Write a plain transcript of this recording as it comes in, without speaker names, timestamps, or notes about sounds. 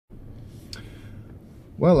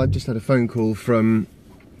Well, I just had a phone call from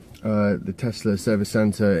the Tesla service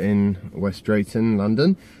centre in West Drayton,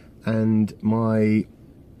 London, and my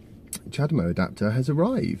CHAdeMO adapter has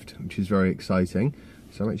arrived, which is very exciting.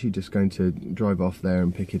 So I'm actually just going to drive off there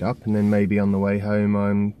and pick it up, and then maybe on the way home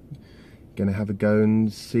I'm going to have a go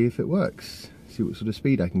and see if it works, see what sort of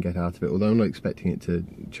speed I can get out of it, although I'm not expecting it to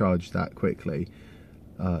charge that quickly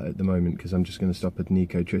at the moment, because I'm just going to stop at an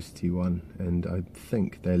Ecotricity one, and I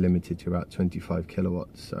think they're limited to about 25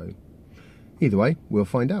 kilowatts, so either way we'll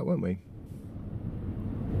find out, won't we?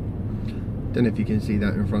 Don't know if you can see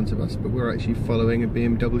that in front of us, but we're actually following a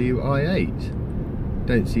BMW i8.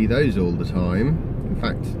 Don't see those all the time. In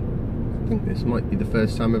fact, I think this might be the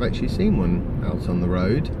first time I've actually seen one out on the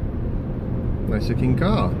road. Nice looking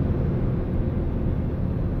car.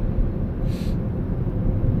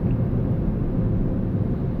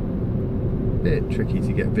 Bit tricky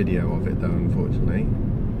to get video of it though, unfortunately,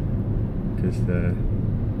 because the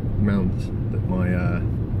mount that my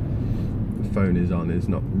phone is on is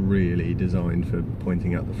not really designed for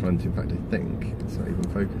pointing out the front. In fact, I think it's not even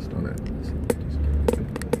focused on it.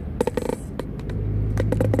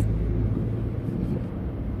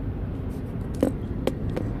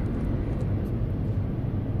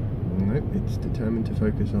 Nope, it's determined to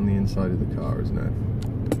focus on the inside of the car, isn't it?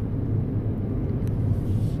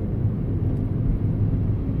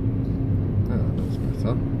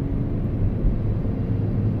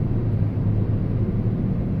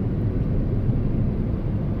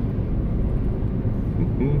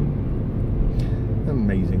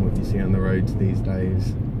 Amazing what you see on the roads these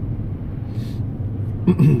days.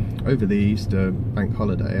 Over the Easter bank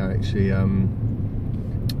holiday, I actually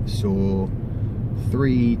saw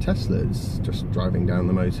 3 Teslas just driving down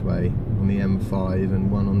the motorway on the M5,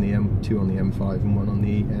 and one on the M2 on the M5 and one on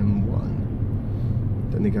the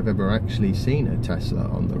M1. Don't think I've ever actually seen a Tesla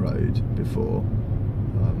on the road before.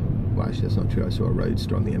 Well, actually that's not true, I saw a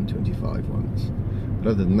Roadster on the M25 once.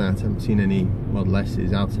 But other than that, I haven't seen any Model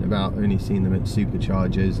S's out and about, only seen them at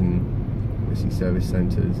superchargers and obviously service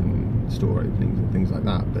centres and store openings and things like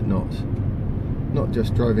that, but not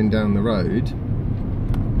just driving down the road.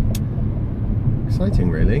 Exciting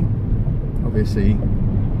really. Obviously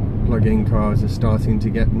plug-in cars are starting to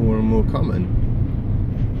get more and more common.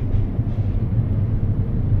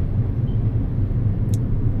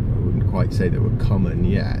 Quite say they were common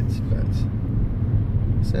yet, but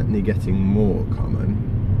certainly getting more common.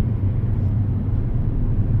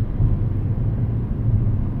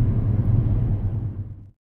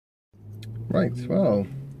 Right, well,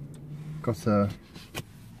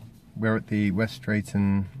 we're at the West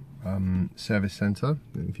Drayton service centre. I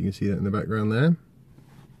don't know if you can see that in the background there.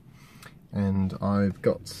 And I've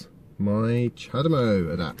got my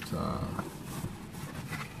CHAdeMO adapter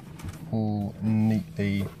all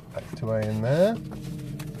neatly packed away in there.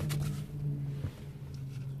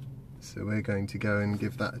 So we're going to go and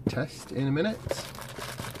give that a test in a minute.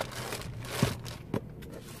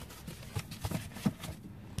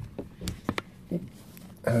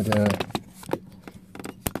 Had a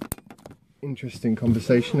interesting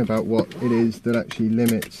conversation about what it is that actually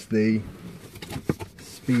limits the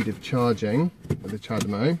speed of charging with the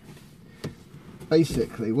CHAdeMO.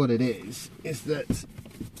 Basically what it is that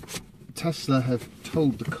Tesla have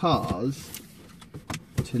told the cars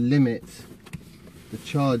to limit the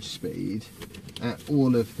charge speed at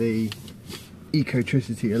all of the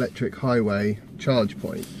Ecotricity electric highway charge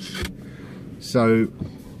points. So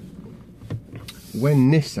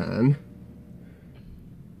when Nissan,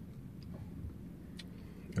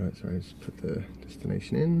 sorry, let's put the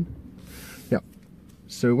destination in. Yeah.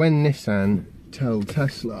 So when Nissan tell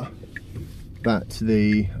Tesla that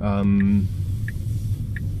the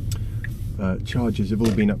chargers have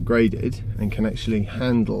all been upgraded and can actually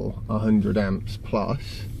handle 100 amps plus,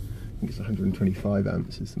 I think it's 125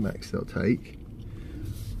 amps is the max they'll take,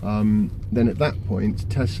 then at that point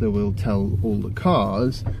Tesla will tell all the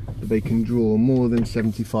cars that they can draw more than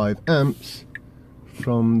 75 amps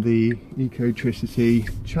from the Ecotricity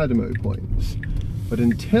CHAdeMO points. But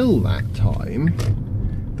until that time,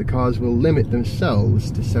 the cars will limit themselves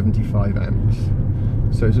to 75 amps.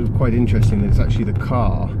 So it's sort of quite interesting that it's actually the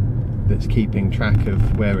car that's keeping track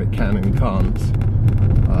of where it can and can't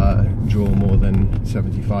draw more than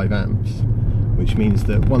 75 amps, which means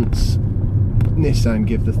that once Nissan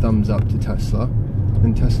give the thumbs up to Tesla,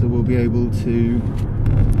 then Tesla will be able to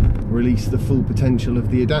release the full potential of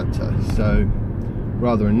the adapter. So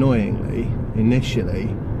rather annoyingly, initially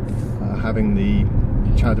having the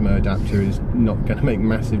CHAdeMO adapter is not going to make a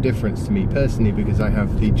massive difference to me personally, because I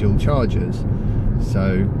have the dual chargers,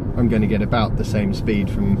 so I'm going to get about the same speed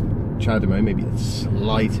from CHAdeMO, maybe a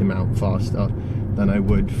slight amount faster, than I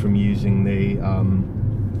would from using the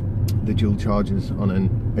dual chargers on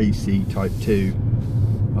an AC Type 2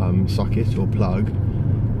 socket or plug.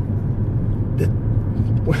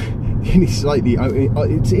 Slightly,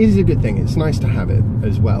 it is a good thing. It's nice to have it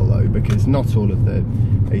as well though, because not all of the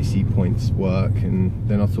AC points work and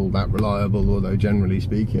they're not all that reliable, although generally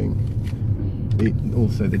speaking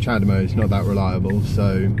also the CHAdeMO is not that reliable,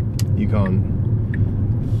 so you can't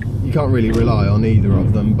really rely on either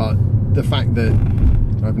of them. But the fact that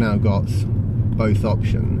I've now got both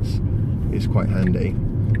options is quite handy,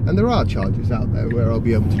 and there are chargers out there where I'll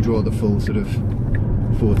be able to draw the full sort of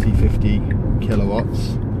 40-50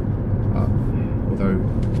 kilowatts, although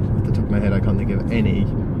off the top of my head I can't think of any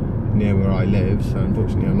near where I live, so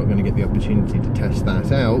unfortunately I'm not going to get the opportunity to test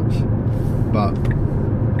that out. But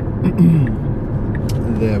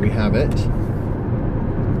there we have it.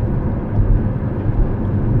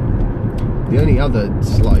 The only other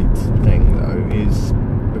slight thing though is,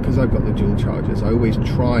 because I've got the dual chargers, I always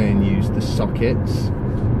try and use the sockets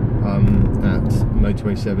at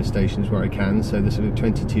motorway service stations where I can. So the sort of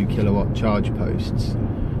 22 kilowatt charge posts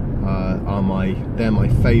they're my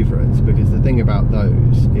favourites, because the thing about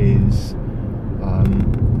those is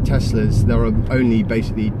Teslas, there are only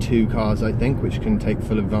basically 2 cars I think which can take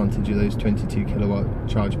full advantage of those 22 kilowatt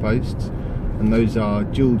charge posts, and those are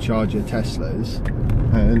dual charger Teslas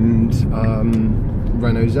and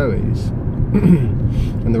Renault Zoes.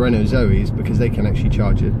 And the Renault Zoes, because they can actually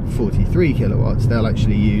charge at 43 kilowatts, they'll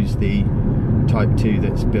actually use the Type 2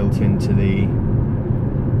 that's built into the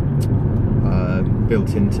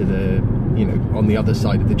you know, on the other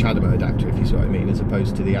side of the CHAdeMO adapter, if you see what I mean, as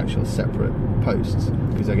opposed to the actual separate posts,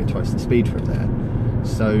 because they get twice the speed from there.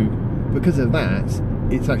 So because of that,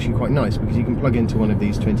 it's actually quite nice, because you can plug into one of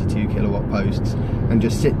these 22 kilowatt posts and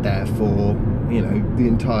just sit there for, you know, the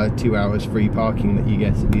entire 2 hours free parking that you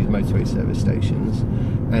get at these motorway service stations,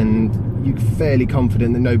 and you're fairly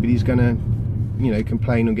confident that nobody's going to, you know,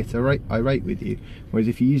 complain or get irate with you. Whereas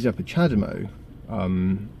if you use up a CHAdeMO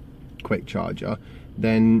quick charger,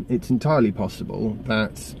 then it's entirely possible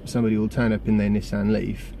that somebody will turn up in their Nissan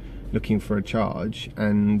Leaf looking for a charge,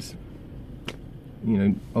 and you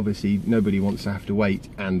know, obviously nobody wants to have to wait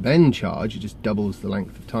and then charge. It just doubles the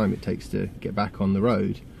length of time it takes to get back on the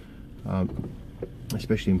road.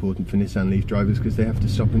 Especially important for Nissan Leaf drivers, because they have to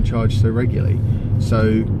stop and charge so regularly.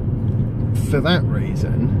 So for that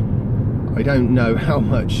reason, I don't know how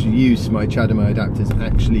much use my CHAdeMO adapter is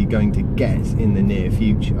actually going to get in the near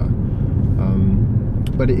future,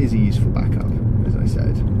 but it is a useful backup, as I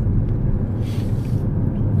said.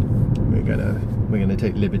 We're gonna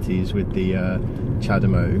take liberties with the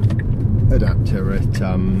CHAdeMO adapter at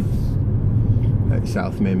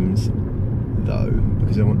South Mims though,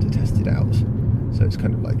 because I want to test it out. So it's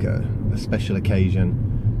kind of like a special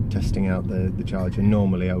occasion, testing out the charger.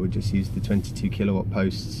 Normally I would just use the 22 kilowatt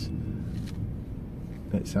posts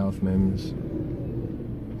at South Mims,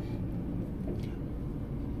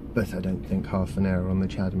 but I don't think half an hour on the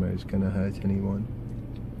CHAdeMO is going to hurt anyone.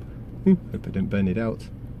 Hope I don't burn it out.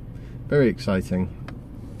 Very exciting.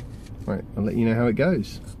 Right, I'll let you know how it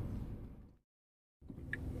goes.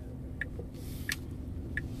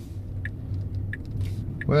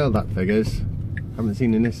 Well, that figures. Haven't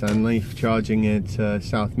seen a Nissan Leaf charging at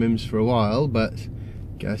South Mims for a while, but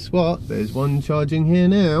guess what? There's one charging here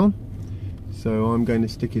now. So I'm going to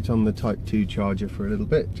stick it on the Type 2 charger for a little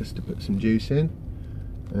bit, just to put some juice in.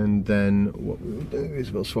 And then what we'll do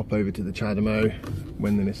is we'll swap over to the CHAdeMO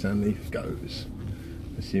when the Nissan Leaf goes.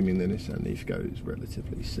 Assuming the Nissan Leaf goes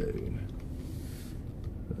relatively soon.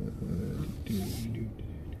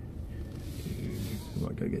 I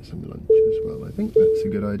might go get some lunch as well. I think that's a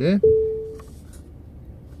good idea.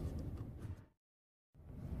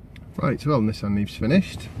 Right, well, Nissan Leaf's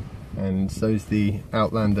finished, and so's the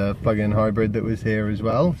Outlander plug-in hybrid that was here as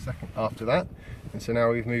well, second after that. And so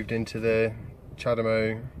now we've moved into the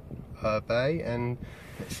CHAdeMO bay, and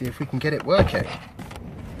let's see if we can get it working.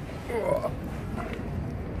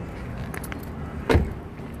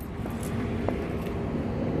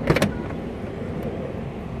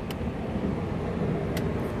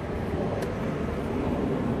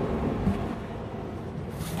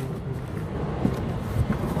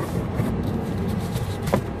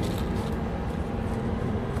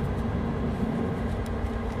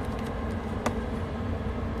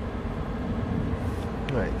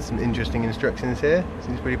 Right, some interesting instructions here.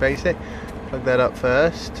 Seems pretty basic. Plug that up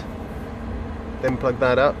first, then plug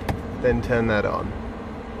that up, then turn that on.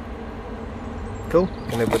 Cool,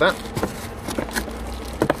 can live with that.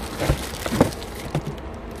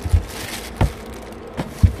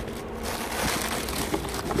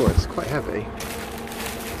 Oh, it's quite heavy.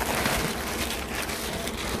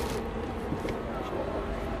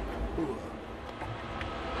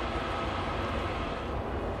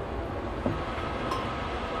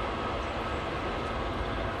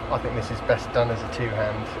 I think this is best done as a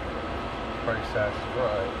two-hand process.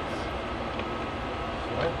 Right, so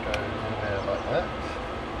that goes in there like that.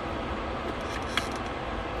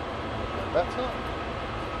 Better.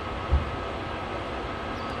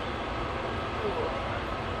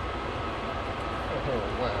 Oh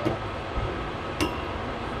wow.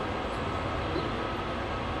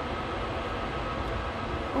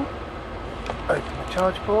 Open the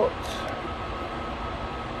charge ports.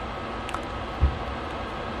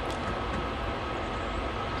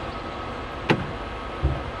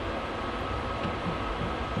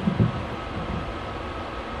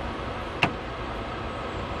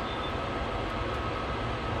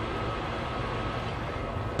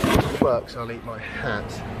 Works, I'll eat my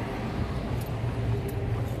hat.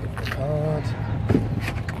 Card.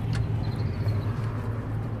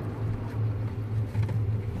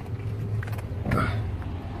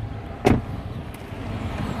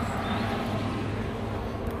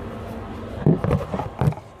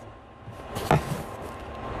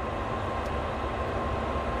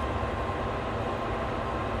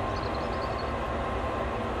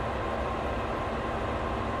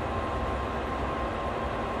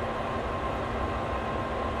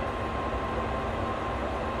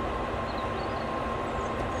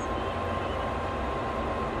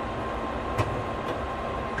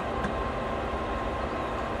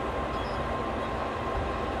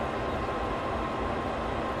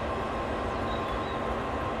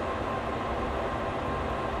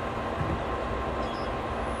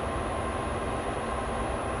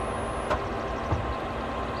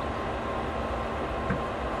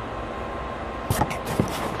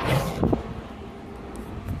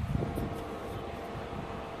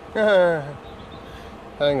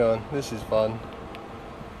 Hang on, this is fun.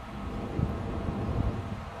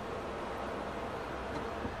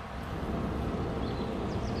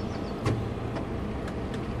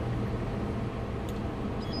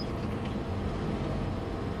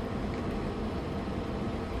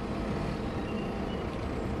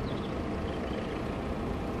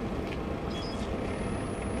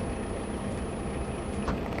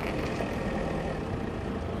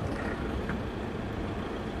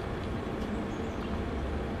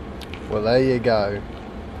 Well, there you go.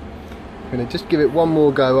 I'm going to just give it one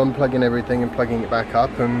more go, unplugging everything and plugging it back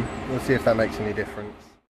up, and we'll see if that makes any difference.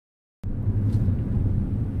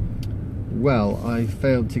 Well, I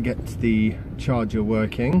failed to get the charger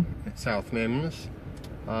working at South Mims.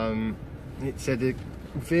 It said a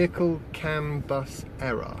vehicle CAN bus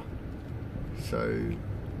error, so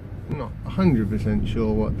I'm not 100%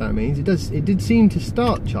 sure what that means. It did seem to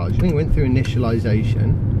start charging. It went through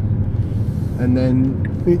initialization, and then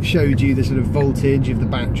it showed you the sort of voltage of the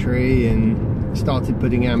battery and started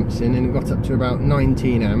putting amps in, and it got up to about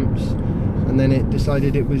 19 amps, and then it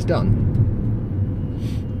decided it was done.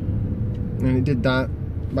 And it did that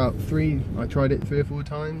about I tried it 3 or 4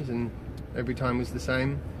 times, and every time was the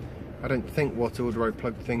same. I don't think what order I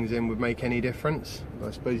plugged things in would make any difference, but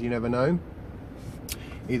I suppose you never know.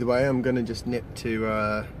 Either way, I'm going to just nip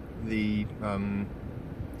to the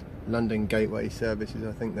London Gateway services,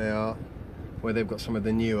 I think they are, where they've got some of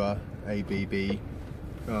the newer ABB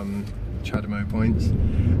CHAdeMO points,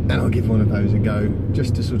 and I'll give one of those a go,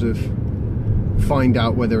 just to sort of find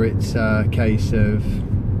out whether it's a case of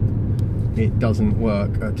it doesn't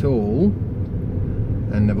work at all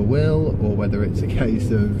and never will, or whether it's a case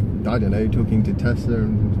of, I don't know, talking to Tesla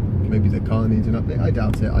and maybe the car needs an update. I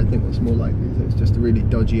doubt it. I think what's more likely is it's just a really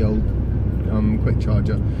dodgy old quick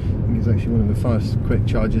charger. I think it's actually one of the fastest quick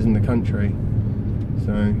chargers in the country,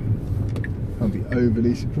 so I'll be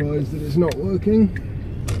overly surprised that it's not working.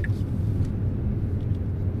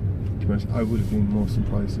 To be honest, I would have been more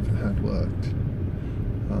surprised if it had worked.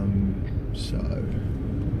 So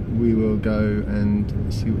we will go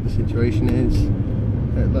and see what the situation is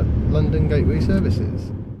at London Gateway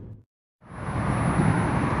Services. I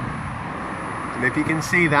don't know if you can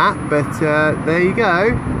see that, but there you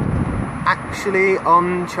go. Actually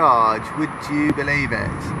on charge, would you believe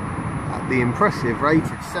it? At the impressive rate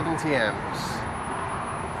of 70 amps.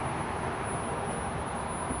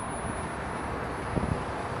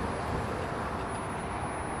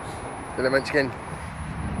 Did I mention again?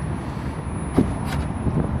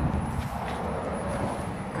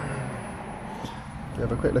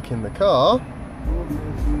 Have a quick look in the car.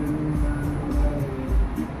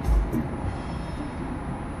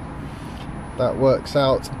 That works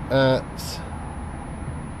out at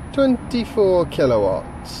 24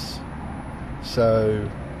 kilowatts. So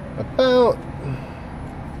about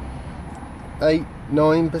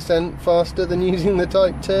 8–9% faster than using the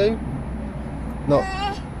Type 2. Not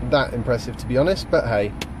that impressive, to be honest, but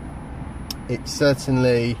hey, it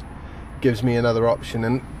certainly gives me another option,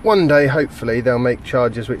 and one day hopefully they'll make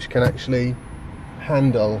chargers which can actually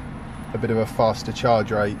handle a bit of a faster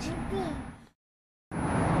charge rate.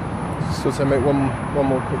 Just also make one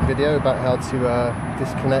more quick video about how to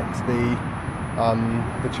disconnect the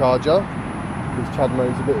charger, because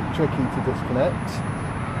CHAdeMO is a bit tricky to disconnect.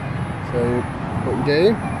 So what you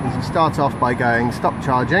do is you start off by going stop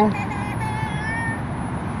charging,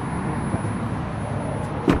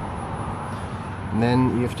 and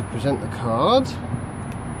then you have to present the card.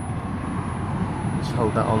 Just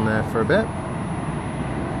hold that on there for a bit,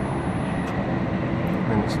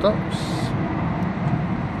 and then it stops.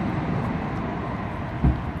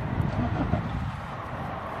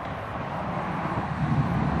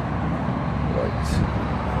 Right,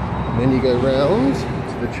 and then you go round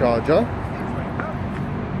to the charger,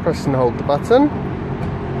 press and hold the button.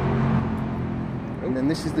 And then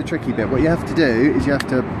this is the tricky bit. What you have to do is you have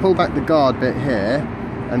to pull back the guard bit here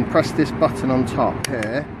and press this button on top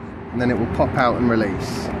here, and then it will pop out and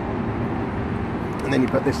release. And then you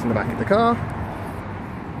put this in the back of the car,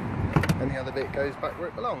 and the other bit goes back where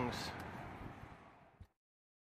it belongs.